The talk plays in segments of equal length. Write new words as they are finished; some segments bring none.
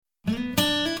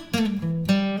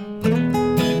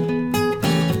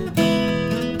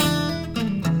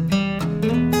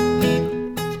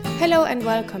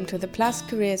welcome to the Plus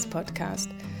Careers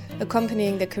podcast,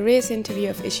 accompanying the careers interview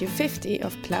of issue 50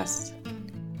 of Plus.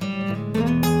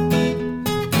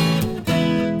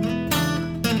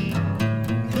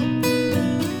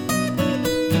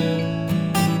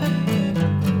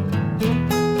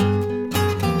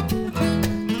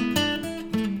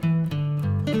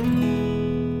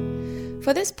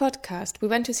 For this podcast, we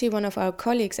went to see one of our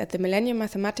colleagues at the Millennium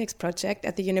Mathematics project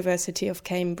at the University of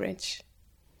Cambridge.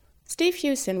 Steve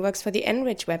Hewson works for the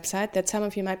Enrich website that some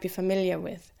of you might be familiar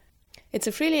with. It's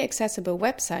a freely accessible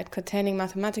website containing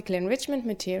mathematical enrichment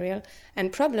material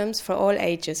and problems for all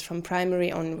ages from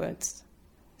primary onwards.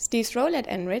 Steve's role at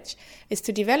Enrich is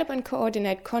to develop and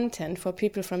coordinate content for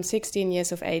people from 16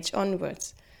 years of age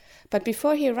onwards. But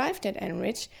before he arrived at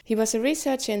Enrich, he was a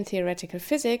researcher in theoretical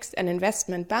physics, an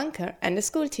investment banker, and a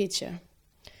school teacher.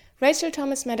 Rachel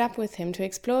Thomas met up with him to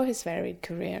explore his varied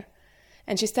career,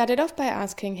 and she started off by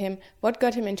asking him what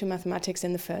got him into mathematics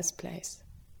in the first place.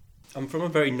 I'm from a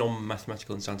very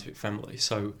non-mathematical and scientific family,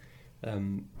 so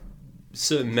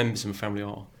certain members of my family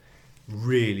are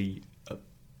really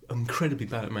incredibly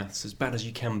bad at maths, as bad as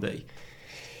you can be.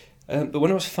 But when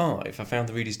I was 5, I found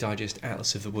the Reader's Digest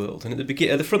Atlas of the World, and at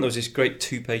the front there was this great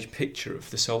 2-page picture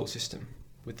of the solar system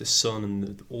with the sun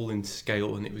and all in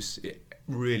scale, and it was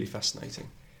really fascinating.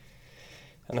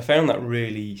 And I found that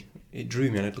it drew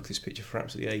me, and I'd looked at this picture for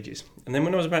absolutely ages. And then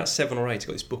when I was about 7 or 8, I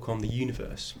got this book on the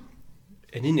universe,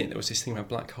 and in it there was this thing about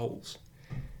black holes.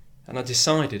 And I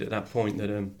decided at that point that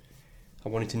I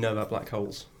wanted to know about black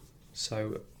holes.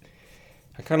 So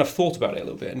I kind of thought about it a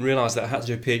little bit and realised that I had to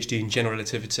do a PhD in general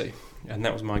relativity, and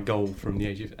that was my goal from the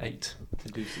age of 8 to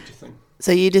do such a thing.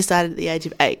 So you decided at the age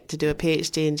of 8 to do a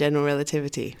PhD in general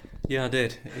relativity? Yeah, I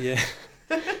did, yeah.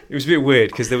 It was a bit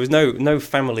weird because there was no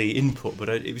family input, but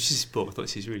it was just this book. I thought,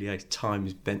 this is really time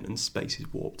is bent and space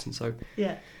is warped, and so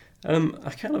yeah. I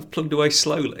kind of plugged away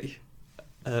slowly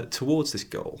towards this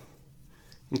goal,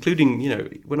 including,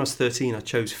 when I was 13 I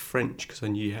chose French because I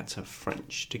knew you had to have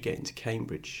French to get into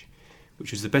Cambridge,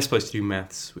 which was the best place to do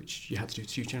maths, which you had to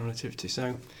do general relativity.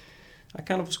 So I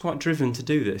kind of was quite driven to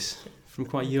do this from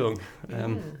quite young.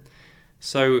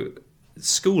 So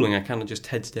schooling, I kind of just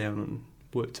heads down and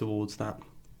worked towards that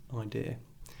idea,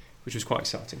 which was quite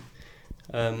exciting.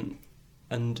 And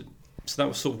so that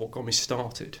was sort of what got me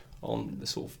started on the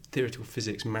sort of theoretical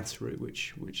physics maths route,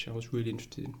 which I was really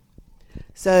interested in.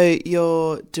 So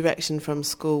your direction from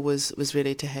school was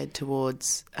really to head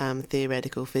towards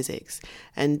theoretical physics.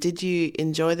 And did you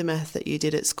enjoy the maths that you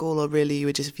did at school, or really you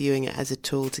were just viewing it as a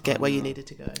tool to get where you needed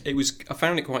to go? I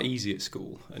found it quite easy at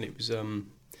school, and it was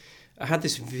I had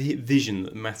this vision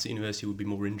that maths at university would be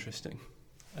more interesting,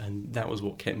 and that was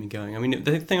what kept me going. I mean,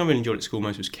 the thing I really enjoyed at school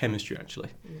most was chemistry, actually,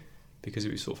 because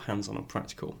it was sort of hands-on and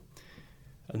practical,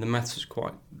 and the maths was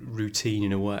quite routine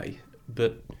in a way,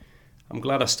 but I'm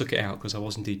glad I stuck it out because I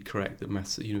was indeed correct that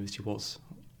maths at university was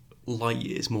light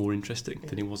years more interesting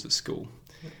than it was at school.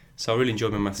 So I really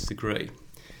enjoyed my maths degree.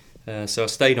 So I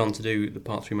stayed on to do the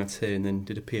Part 3 maths here and then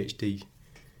did a PhD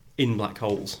in black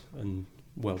holes. And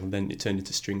then it turned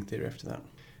into string theory after that.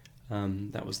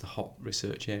 That was the hot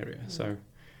research area. So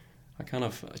I kind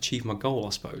of achieved my goal, I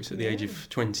suppose, at the age of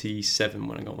 27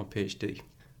 when I got my PhD.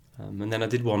 And then I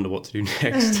did wonder what to do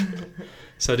next.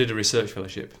 So I did a research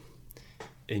fellowship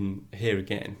in here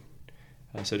again.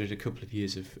 So I did a couple of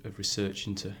years of research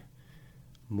into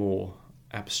more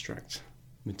abstract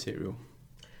material.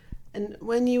 And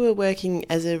when you were working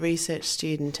as a research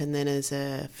student and then as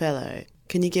a fellow,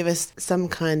 can you give us some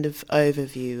kind of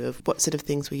overview of what sort of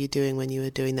things were you doing when you were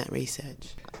doing that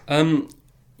research?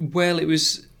 Well, it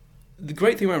was the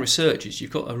great thing about research is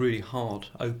you've got a really hard,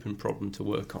 open problem to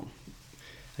work on,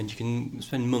 and you can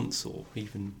spend months or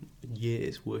even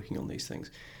years working on these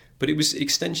things. But it was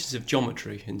extensions of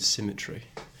geometry and symmetry.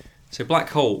 So black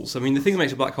holes, I mean, the thing that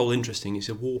makes a black hole interesting is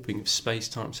a warping of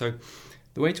space-time. So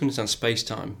the way to understand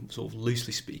space-time, sort of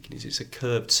loosely speaking, is it's a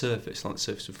curved surface, like the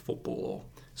surface of football or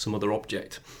some other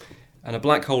object. And a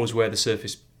black hole is where the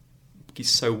surface is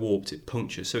so warped it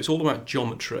punctures. So it's all about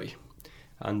geometry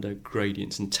and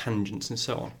gradients and tangents and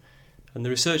so on. And the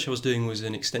research I was doing was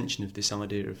an extension of this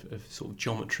idea of sort of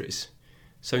geometries.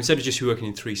 So instead of just working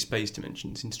in 3 space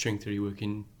dimensions, in string theory you work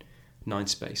in 9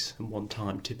 space and 1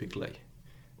 time typically.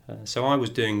 So I was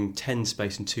doing 10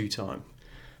 space and 2 time.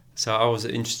 So I was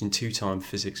interested in 2 time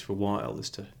physics for a while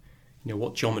as to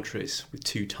what geometries with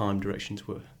 2 time directions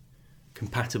were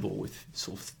compatible with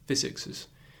sort of physics as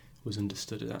was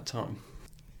understood at that time.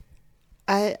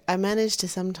 I managed to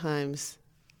sometimes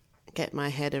get my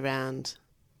head around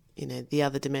the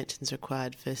other dimensions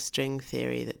required for string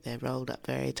theory, that they're rolled up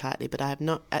very tightly, but I have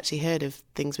not actually heard of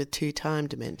things with 2 time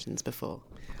dimensions before.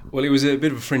 Well, it was a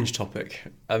bit of a fringe topic.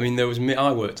 I mean, there was me.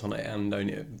 I worked on it, and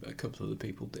only a couple of other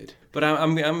people did. But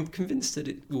I'm convinced that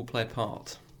it will play a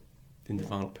part in the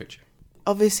final picture.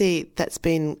 Obviously, that's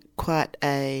been quite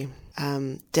a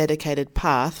dedicated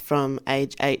path from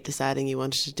age 8, deciding you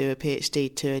wanted to do a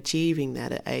PhD, to achieving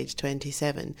that at age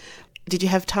 27. Did you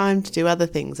have time to do other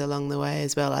things along the way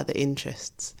as well, other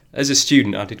interests? As a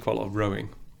student, I did quite a lot of rowing.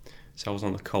 So I was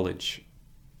on the college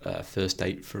first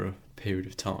aid for a period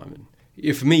of time.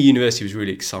 And for me, university was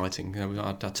really exciting.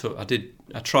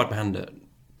 I tried my hand at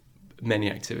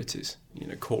many activities,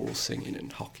 choral singing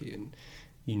and hockey and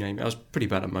you name it. I was pretty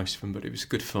bad at most of them, but it was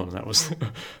good fun. That was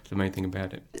the main thing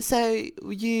about it. So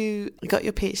you got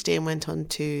your PhD and went on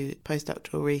to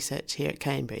postdoctoral research here at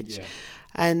Cambridge. Yeah.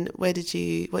 And what did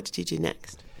you do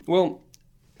next? Well,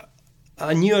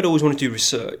 I knew I'd always wanted to do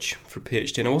research for a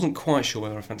PhD, and I wasn't quite sure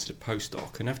whether I fancied a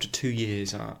postdoc. And after 2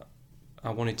 years, I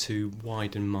wanted to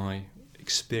widen my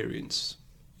experience.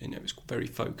 It was very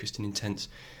focused and intense.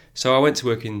 So I went to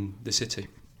work in the city,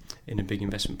 in a big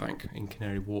investment bank in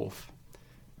Canary Wharf.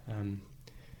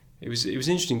 It was an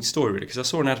interesting story, really, because I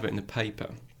saw an advert in the paper,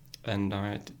 and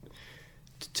I had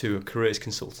to a careers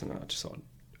consultant, and I just thought I'd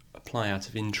apply out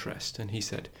of interest, and he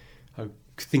said,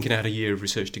 thinking I had a year of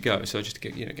research to go, so just to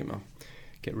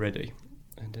get ready,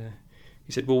 and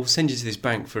he said, well, we'll send you to this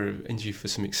bank for an interview for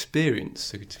some experience,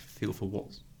 so to feel for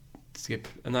what to get.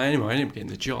 And I ended up getting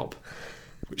the job,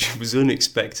 which was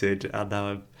unexpected, and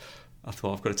I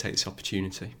thought I've got to take this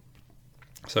opportunity.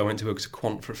 So I went to work as a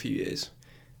quant for a few years,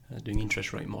 doing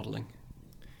interest rate modelling,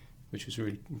 which was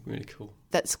really, really cool.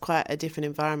 That's quite a different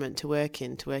environment to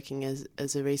working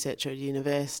as a researcher at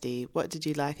university. What did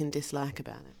you like and dislike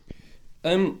about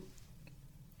it?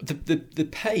 The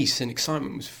pace and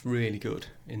excitement was really good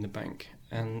in the bank,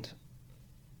 and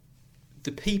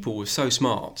the people were so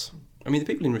smart. I mean, the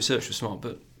people in research were smart,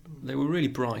 but they were really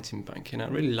bright in banking. I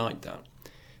really liked that.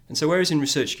 And so whereas in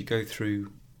research you could go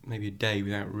through maybe a day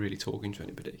without really talking to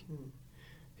anybody,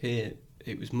 here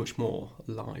it was much more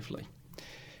lively.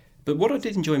 But what I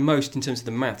did enjoy most in terms of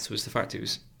the maths was the fact it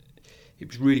was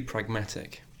really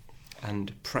pragmatic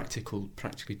and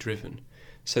practically driven.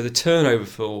 So the turnover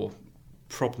for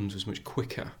problems was much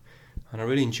quicker, and I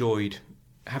really enjoyed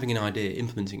having an idea,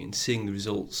 implementing it, and seeing the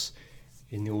results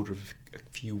in the order of a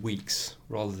few weeks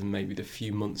rather than maybe the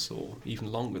few months or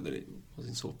even longer that it was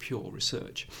in sort of pure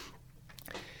research.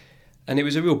 And it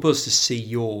was a real buzz to see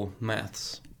your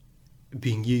maths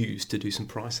being used to do some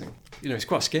pricing. It's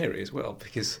quite scary as well,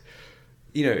 because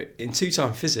in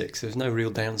two-time physics there's no real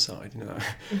downside.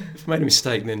 If I made a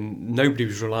mistake, then nobody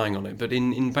was relying on it. But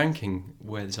in banking,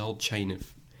 where there's a whole chain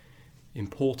of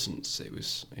importance, it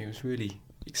was really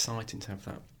exciting to have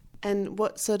that. And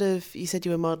what sort of, you said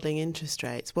you were modelling interest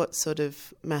rates, what sort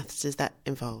of maths does that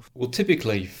involve? Well,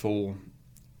 typically for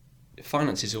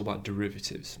finance it's all about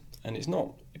derivatives, and it's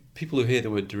not, people who hear the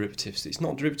word derivatives, it's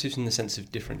not derivatives in the sense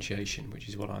of differentiation, which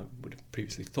is what I would have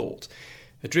previously thought.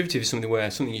 A derivative is something where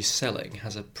something you're selling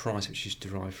has a price which is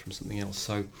derived from something else.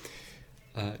 So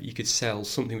you could sell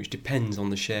something which depends on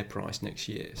the share price next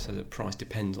year, so the price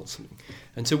depends on something.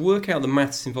 And to work out the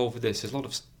maths involved with this, there's a lot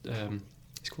of,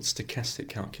 it's called stochastic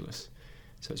calculus.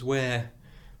 So it's where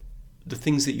the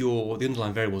things the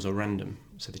underlying variables are random,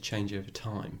 so they change over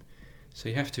time. So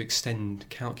you have to extend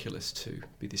calculus to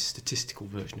be this statistical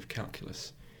version of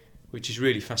calculus, which is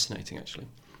really fascinating, actually.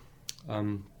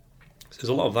 So there's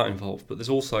a lot of that involved, but there's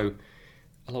also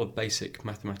a lot of basic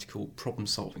mathematical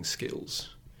problem-solving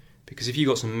skills. Because if you've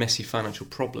got some messy financial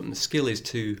problem, the skill is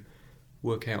to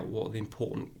work out what are the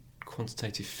important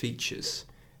quantitative features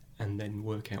and then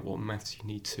work out what maths you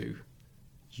need to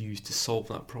use to solve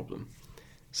that problem.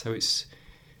 So it's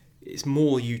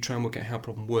more you try and work out how a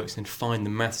problem works and find the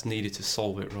maths needed to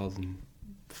solve it rather than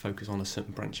focus on a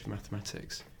certain branch of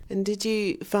mathematics. And did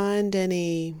you find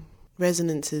any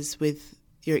resonances with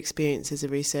your experience as a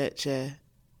researcher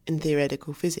in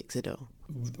theoretical physics at all?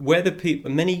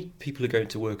 Many people who go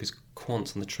to work as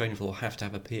quants on the training floor have to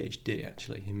have a PhD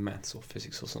actually in maths or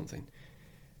physics or something.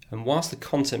 And whilst the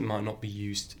content might not be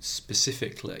used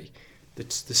specifically, the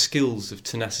skills of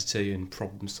tenacity and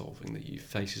problem solving that you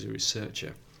face as a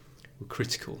researcher were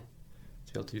critical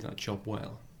to be able to do that job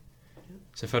well.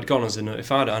 So if I'd gone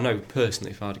I know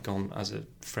personally if I'd have gone as a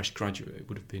fresh graduate, it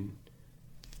would have been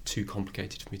too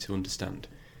complicated for me to understand.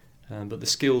 But the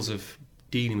skills of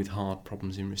dealing with hard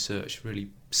problems in research really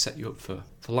set you up for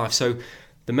life. So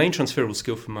the main transferable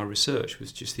skill from my research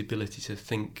was just the ability to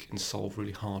think and solve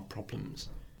really hard problems.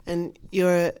 And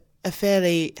you're a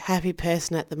fairly happy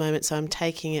person at the moment, so I'm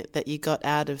taking it that you got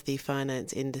out of the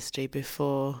finance industry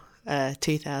before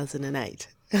 2008.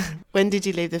 When did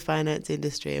you leave the finance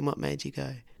industry and what made you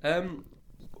go?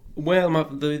 Well,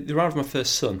 the arrival of my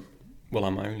first son, well,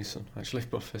 I'm my only son, actually,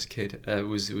 my first kid,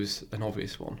 was an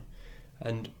obvious one.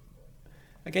 And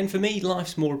again, for me,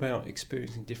 life's more about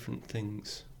experiencing different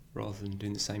things rather than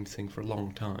doing the same thing for a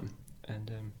long time.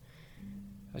 And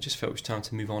I just felt it was time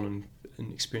to move on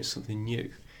and experience something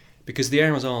new. Because the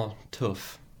hours are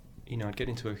tough. You know, I'd get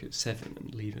into work at 7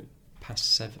 and leave at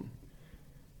past 7.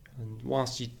 And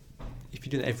whilst if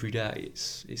you do that every day,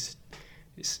 it's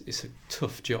a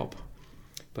tough job.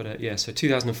 But so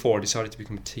 2004 I decided to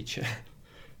become a teacher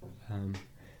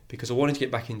because I wanted to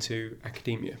get back into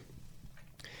academia.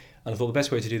 And I thought the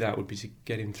best way to do that would be to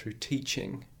get in through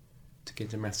teaching, to get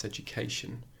into maths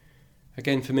education.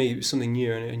 Again, for me, it was something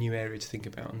new and a new area to think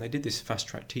about. And they did this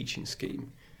fast-track teaching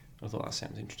scheme. I thought that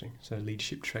sounds interesting. So a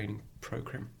leadership training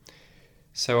programme.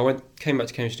 So I came back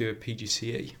to Cambridge to do a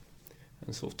PGCE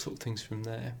and sort of took things from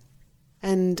there.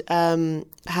 And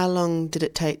how long did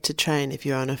it take to train if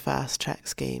you're on a fast-track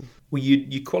scheme? Well,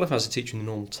 you qualify as a teacher in the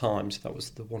normal time, so that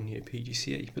was the 1-year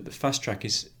PGCE. But the fast track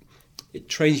it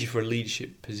trains you for a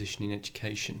leadership position in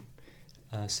education.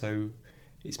 So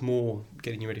it's more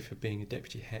getting you ready for being a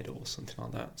deputy head or something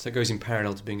like that. So it goes in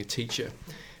parallel to being a teacher.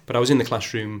 But I was in the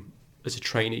classroom as a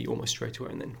trainee almost straight away,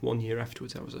 and then 1 year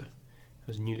afterwards I was a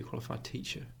newly qualified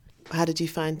teacher. How did you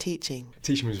find teaching?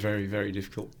 Teaching was very, very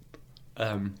difficult.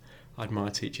 I admire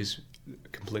teachers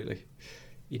completely.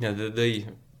 You know, the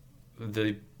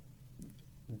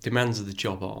demands of the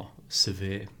job are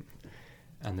severe,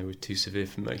 and they were too severe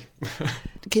for me.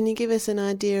 Can you give us an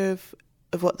idea of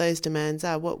what those demands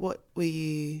are? What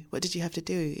did you have to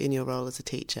do in your role as a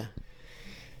teacher?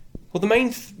 Well,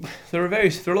 there's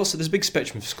a big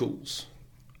spectrum of schools,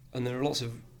 and there are lots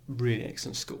of really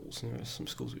excellent schools, and there are some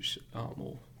schools which are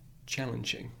more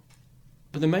challenging.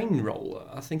 But the main role,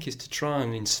 I think, is to try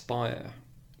and inspire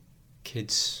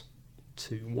kids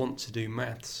to want to do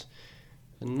maths.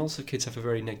 And lots of kids have a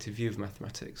very negative view of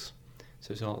mathematics.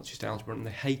 So it's just algebra, and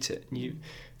they hate it. And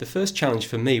the first challenge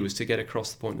for me was to get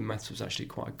across the point that maths was actually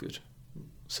quite a good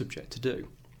subject to do.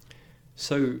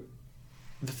 So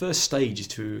the first stage is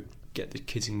to get the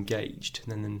kids engaged,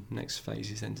 and then the next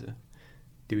phase is then to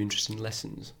do interesting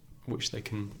lessons, which they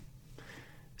can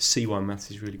see why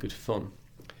maths is really good fun.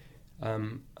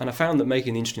 And I found that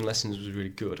making the interesting lessons was really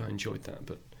good. I enjoyed that,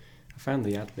 but I found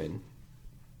the admin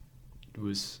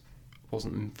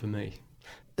wasn't for me.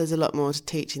 There's a lot more to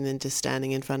teaching than just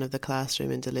standing in front of the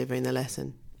classroom and delivering the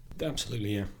lesson.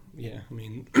 Absolutely, yeah. Yeah, I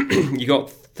mean, you got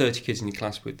 30 kids in your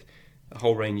class with a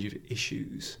whole range of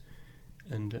issues,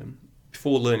 and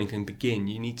before learning can begin,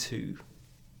 you need to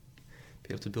be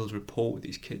able to build a rapport with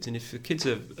these kids. And if the kids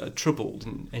are troubled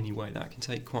in any way, that can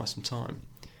take quite some time.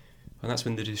 And that's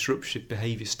when the disruptive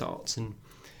behaviour starts. And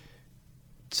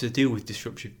to deal with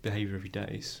disruptive behaviour every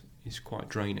day is quite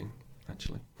draining,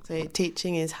 actually. So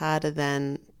teaching is harder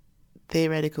than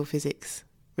theoretical physics,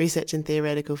 research in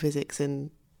theoretical physics and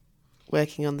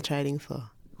working on the trading floor?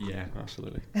 Yeah,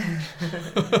 absolutely.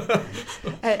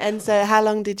 And so how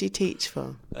long did you teach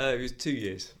for? It was 2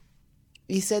 years.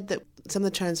 You said that some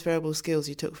of the transferable skills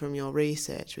you took from your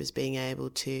research was being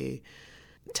able to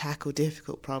tackle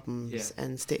difficult problems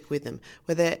and stick with them.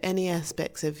 Were there any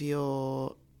aspects of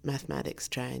your mathematics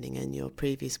training and your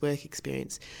previous work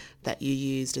experience that you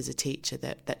used as a teacher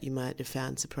that you might have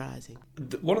found surprising?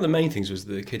 One of the main things was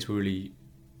that the kids were really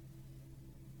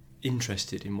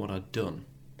interested in what I'd done.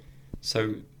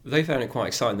 So they found it quite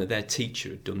exciting that their teacher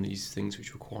had done these things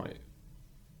which were quite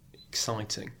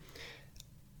exciting.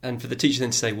 And for the teacher then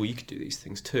to say, well, you could do these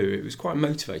things too, it was quite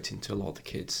motivating to a lot of the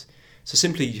kids. So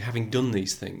simply having done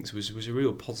these things was a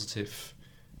real positive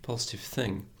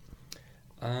thing.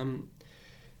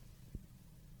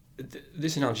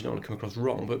 This analogy don't want to come across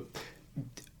wrong, but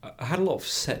I had a lot of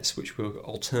sets which were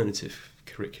alternative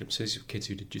curriculum. So these were kids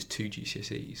who did just 2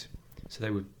 GCSEs.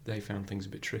 So they found things a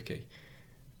bit tricky.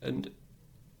 And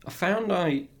I found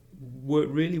I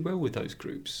worked really well with those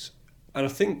groups. And I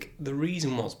think the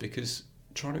reason was because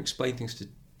trying to explain things to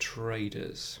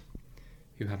traders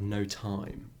who have no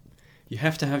time, you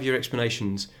have to have your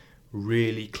explanations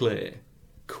really clear,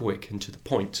 quick and to the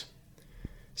point.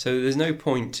 So there's no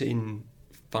point in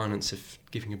finance of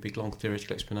giving a big long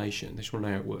theoretical explanation. They just want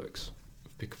to know how it works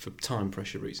for time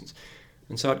pressure reasons.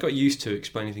 And so I'd got used to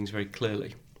explaining things very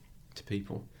clearly to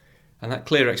people. And that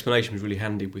clear explanation was really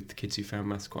handy with the kids who found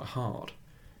maths quite hard.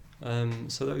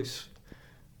 So those,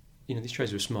 these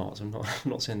traders were smart. So I'm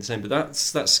not saying the same, but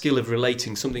that skill of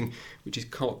relating something which is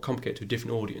complicated to a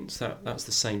different audience. That's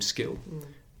the same skill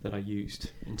that I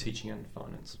used in teaching and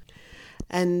finance.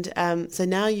 And so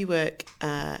now you work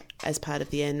as part of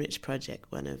the Enrich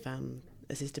project, one of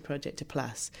a sister project to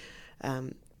Plus,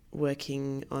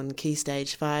 working on Key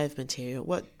Stage 5 material.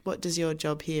 What does your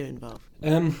job here involve?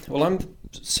 Well, I'm the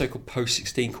so-called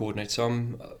post-16 coordinator, so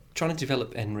I'm trying to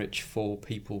develop Enrich for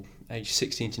people aged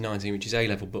 16 to 19, which is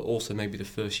A-level, but also maybe the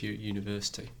first year at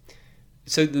university.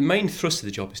 So the main thrust of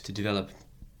the job is to develop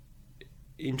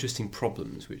interesting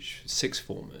problems which sixth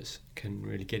formers can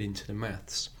really get into the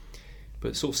maths.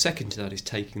 But sort of second to that is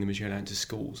taking the material out to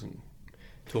schools and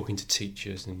talking to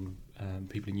teachers and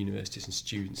people in universities and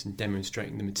students and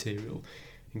demonstrating the material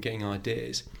and getting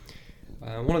ideas.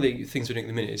 One of the things we're doing at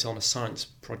the minute is on a science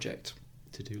project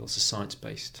to do lots of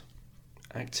science-based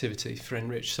activity for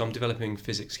Enrich. So I'm developing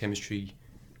physics, chemistry,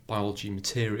 biology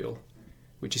material,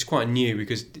 which is quite new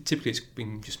because typically it's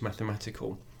been just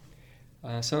mathematical.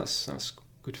 So that's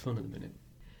good fun at the minute.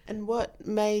 And what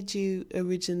made you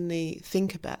originally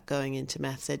think about going into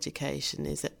maths education?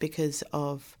 Is it because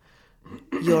of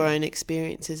your own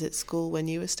experiences at school when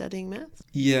you were studying maths?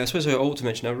 Yeah, I suppose I ought to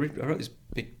mention, I wrote this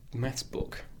big maths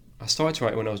book. I started to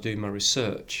write it when I was doing my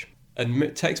research,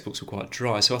 and textbooks were quite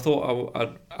dry, so I thought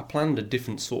I planned a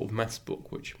different sort of maths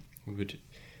book which would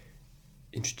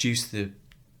introduce the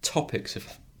topics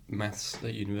of maths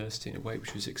at university in a way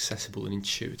which was accessible and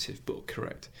intuitive but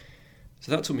correct.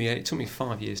 So that took me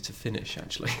 5 years to finish,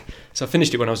 actually. So I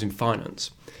finished it when I was in finance.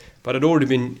 But I'd already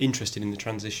been interested in the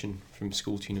transition from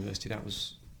school to university.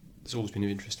 That's always been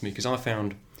of interest to me because I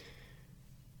found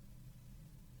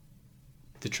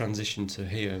the transition to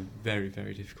here very,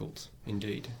 very difficult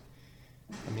indeed.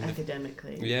 I mean,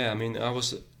 academically?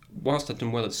 whilst I'd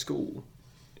done well at school,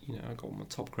 I got my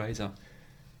top grades. The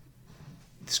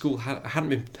school hadn't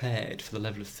been prepared for the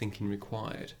level of thinking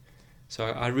required. So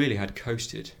I really had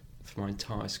coasted for my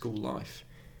entire school life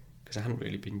because I hadn't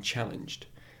really been challenged.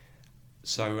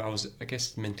 So I was, I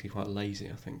guess, mentally quite lazy,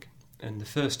 I think. And the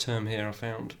first term here I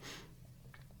found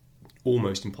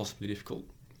almost impossibly difficult.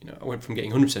 I went from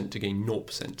getting 100% to getting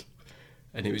 0%.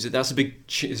 And it's a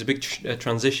big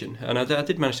transition. And I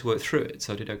did manage to work through it,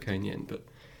 so I did okay in the end. But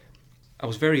I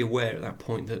was very aware at that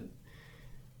point that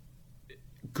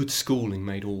good schooling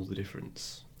made all the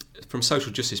difference. From a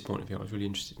social justice point of view, I was really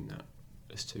interested in that,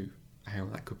 as to how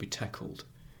that could be tackled.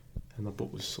 And my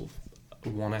book was sort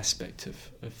of one aspect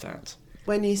of that.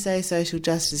 When you say social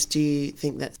justice, do you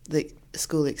think that the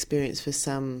school experience for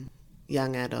some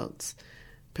young adults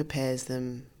prepares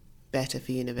them better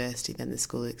for university than the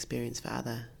school experience for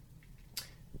other?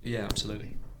 Yeah,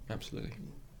 absolutely.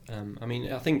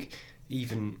 I think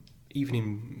even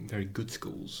in very good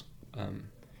schools,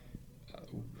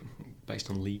 based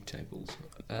on league tables,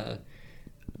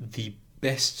 the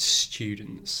best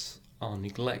students are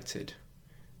neglected.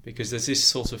 Because there's this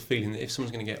sort of feeling that if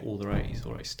someone's going to get all their A's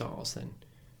or A stars, then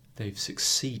they've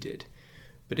succeeded.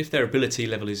 But if their ability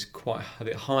level is quite a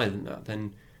bit higher than that,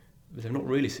 then they've not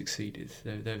really succeeded.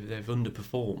 They've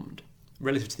underperformed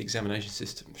relative to the examination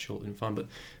system. Sure, they're fine, but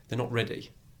they're not ready.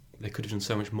 They could have done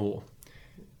so much more.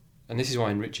 And this is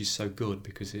why Enrich is so good,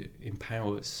 because it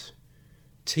empowers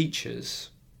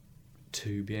teachers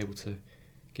to be able to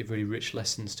give really rich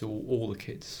lessons to all the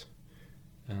kids.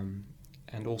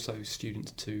 And also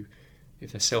students to,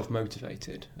 if they're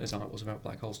self-motivated, as I was about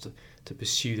black holes, to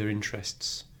pursue their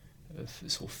interests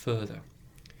sort of further.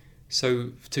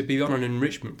 So to be on an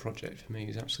enrichment project for me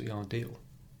is absolutely ideal,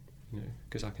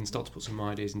 because I can start to put some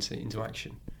ideas into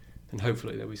action, and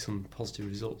hopefully there'll be some positive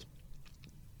results.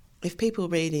 If people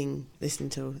listening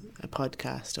to a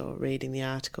podcast or reading the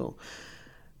article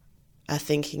are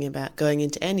thinking about going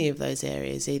into any of those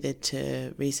areas, either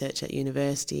to research at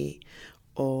university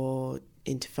or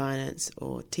into finance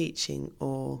or teaching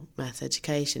or maths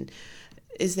education,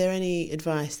 is there any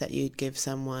advice that you'd give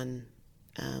someone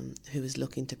who is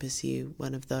looking to pursue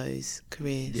one of those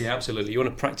careers? Yeah, absolutely. You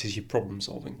want to practice your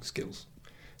problem-solving skills.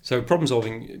 So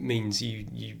problem-solving means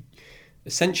you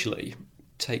essentially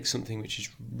take something which is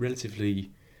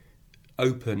relatively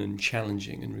open and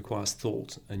challenging and requires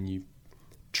thought, and you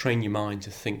train your mind to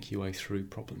think your way through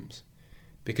problems.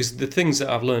 Because the things that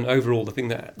I've learned overall, the thing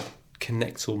that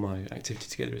connects all my activity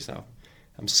together is that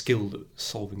I'm skilled at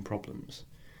solving problems.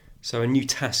 So a new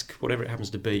task, whatever it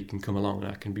happens to be, can come along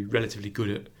and I can be relatively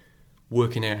good at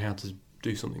working out how to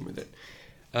do something with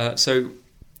it. So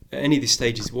at any of these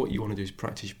stages, what you want to do is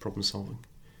practice problem solving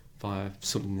via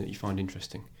something that you find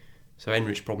interesting. So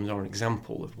enriched problems are an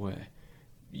example of where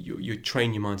you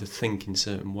train your mind to think in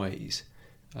certain ways.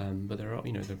 But there are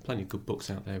plenty of good books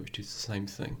out there which do the same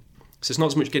thing. So it's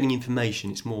not so much getting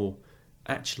information, it's more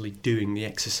actually doing the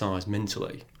exercise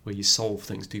mentally, where you solve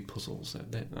things, do puzzles.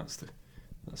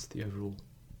 That's the overall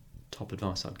top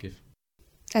advice I'd give.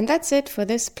 And that's it for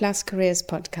this Plus Careers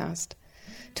podcast.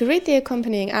 To read the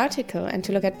accompanying article and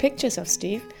to look at pictures of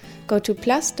Steve, go to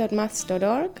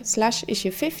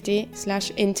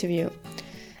plus.maths.org/issue50/interview.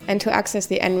 And to access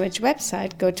the Enrich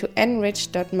website, go to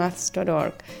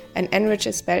enrich.maths.org, and Enrich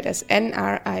is spelled as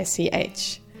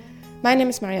NRICH. My name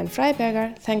is Marianne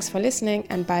Freiberger. Thanks for listening,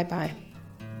 and bye-bye.